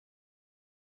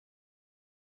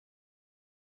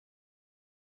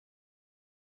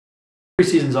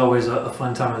Preseason's always a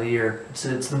fun time of the year.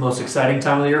 It's the most exciting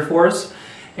time of the year for us,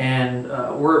 and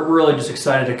we're really just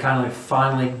excited to kind of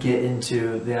finally get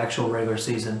into the actual regular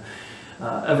season.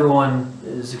 Everyone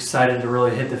is excited to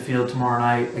really hit the field tomorrow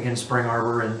night against Spring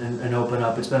Arbor and open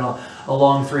up. It's been a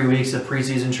long 3 weeks of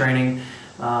preseason training.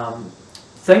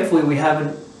 Thankfully, we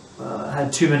haven't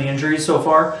had too many injuries so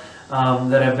far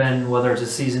that have been, whether it's a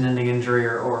season-ending injury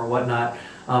or whatnot.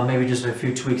 Maybe just a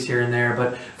few tweaks here and there,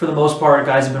 but for the most part,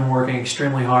 guys have been working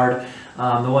extremely hard.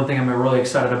 The one thing I'm really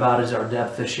excited about is our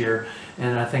depth this year,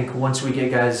 and I think once we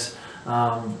get guys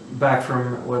back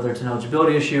from whether it's an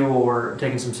eligibility issue or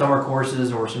taking some summer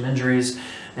courses or some injuries,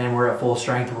 and we're at full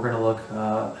strength, we're going to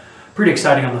look pretty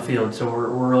exciting on the field. So we're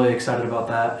really excited about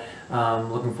that.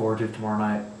 Looking forward to it tomorrow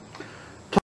night.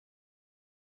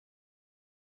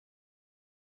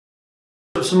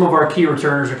 Some of our key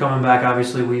returners are coming back.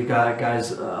 Obviously, we've got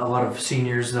guys, a lot of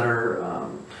seniors that are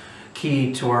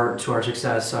key to our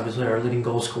success. Obviously, our leading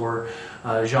goal scorer,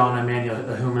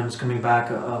 Jean-Emmanuel Human's coming back,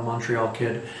 a Montreal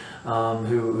kid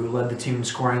who led the team in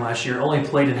scoring last year. Only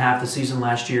played in half the season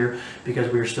last year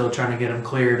because we were still trying to get him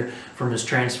cleared from his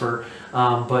transfer,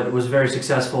 but was very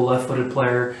successful. Left-footed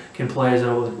player, can play as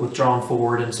a withdrawn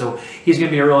forward, and so he's going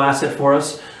to be a real asset for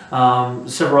us.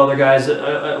 Several other guys,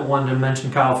 I wanted to mention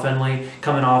Kyle Finley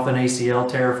coming off an ACL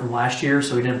tear from last year,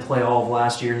 so he didn't play all of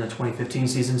last year in the 2015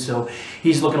 season. So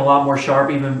he's looking a lot more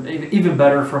sharp, even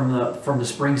better from the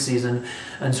spring season,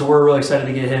 and so we're really excited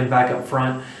to get him back up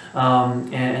front.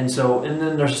 And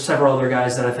then there's several other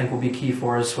guys that I think will be key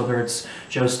for us, whether it's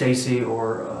Joe Stacy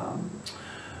or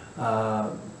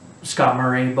Scott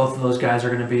Murray. Both of those guys are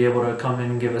going to be able to come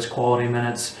in and give us quality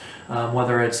minutes,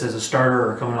 whether it's as a starter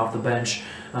or coming off the bench.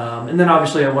 And then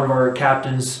obviously one of our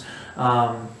captains,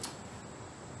 Eli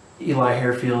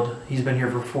Harefield, he's been here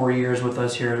for 4 years with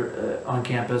us here on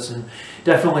campus, and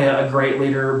definitely a great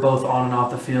leader both on and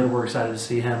off the field. We're excited to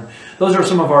see him. Those are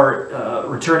some of our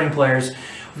returning players.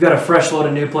 We've got a fresh load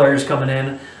of new players coming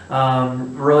in,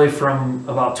 really from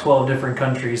about 12 different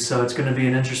countries, so it's going to be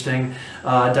an interesting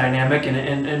dynamic.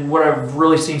 And what I've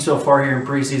really seen so far here in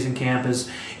preseason camp is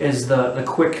the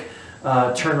quick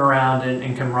turnaround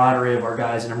and camaraderie of our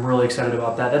guys, and I'm really excited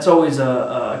about that. That's always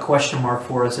a question mark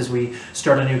for us as we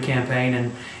start a new campaign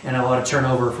and a lot of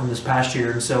turnover from this past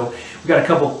year. And so we've got a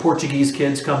couple Portuguese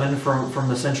kids coming from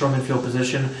the central midfield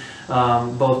position,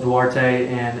 both Duarte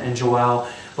and Joel.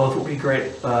 Both will be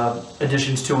great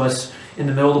additions to us in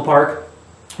the middle of the park.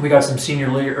 We got some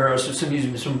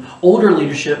some older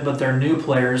leadership, but they're new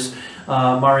players.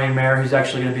 Marian Mayer, who's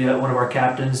actually going to be one of our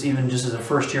captains, even just as a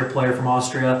first-year player from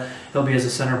Austria. He'll be as a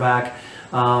center back.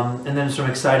 And then some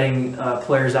exciting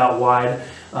players out wide,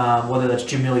 whether that's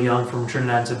Jamil Young from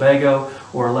Trinidad and Tobago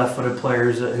or left-footed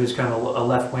players who's kind of a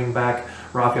left wing back,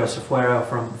 Rafael Cifuera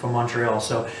from Montreal.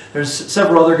 So there's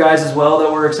several other guys as well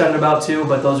that we're excited about too,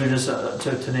 but those are just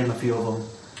to name a few of them.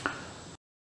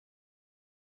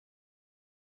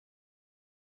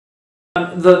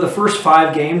 The first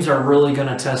 5 games are really going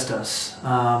to test us,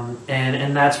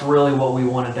 and that's really what we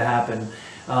wanted to happen.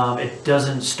 It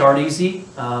doesn't start easy,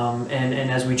 and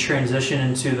as we transition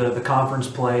into the conference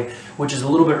play, which is a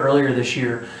little bit earlier this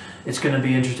year, it's going to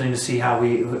be interesting to see how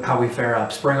we fare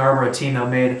up. Spring Arbor, a team that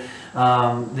made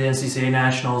the NCCA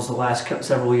Nationals the last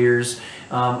several years,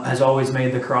 has always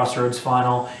made the Crossroads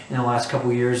final in the last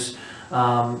couple years.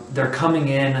 They're coming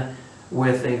in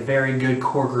with a very good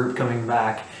core group coming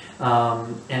back.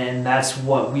 And that's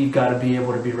what we've got to be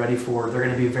able to be ready for. They're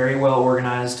going to be very well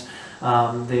organized.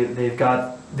 They've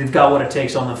got what it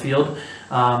takes on the field.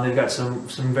 They've got some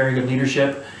very good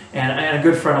leadership, and a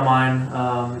good friend of mine,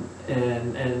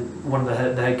 and one of the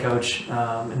head coach,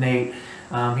 Nate.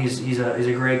 He's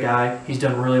a great guy. He's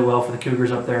done really well for the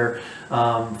Cougars up there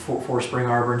for Spring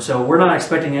Arbor, and so we're not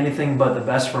expecting anything but the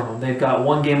best from them. They've got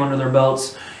 1 game under their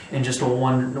belts in just a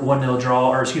 1-0 draw,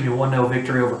 or excuse me, 1-0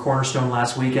 victory over Cornerstone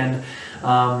last weekend.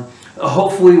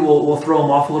 Hopefully we'll throw them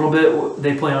off a little bit.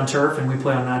 They play on turf and we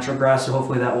play on natural grass, so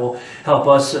hopefully that will help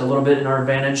us a little bit in our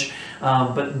advantage.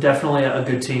 But definitely a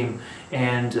good team,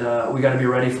 and we got to be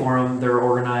ready for them. They're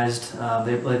organized.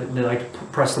 They like to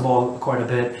press the ball quite a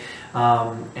bit,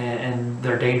 and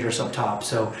they're dangerous up top.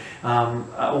 So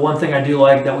one thing I do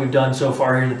like that we've done so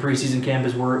far here in the preseason camp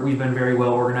is we've been very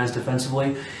well organized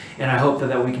defensively, and I hope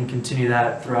that we can continue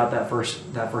that throughout that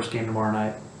first game tomorrow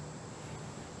night.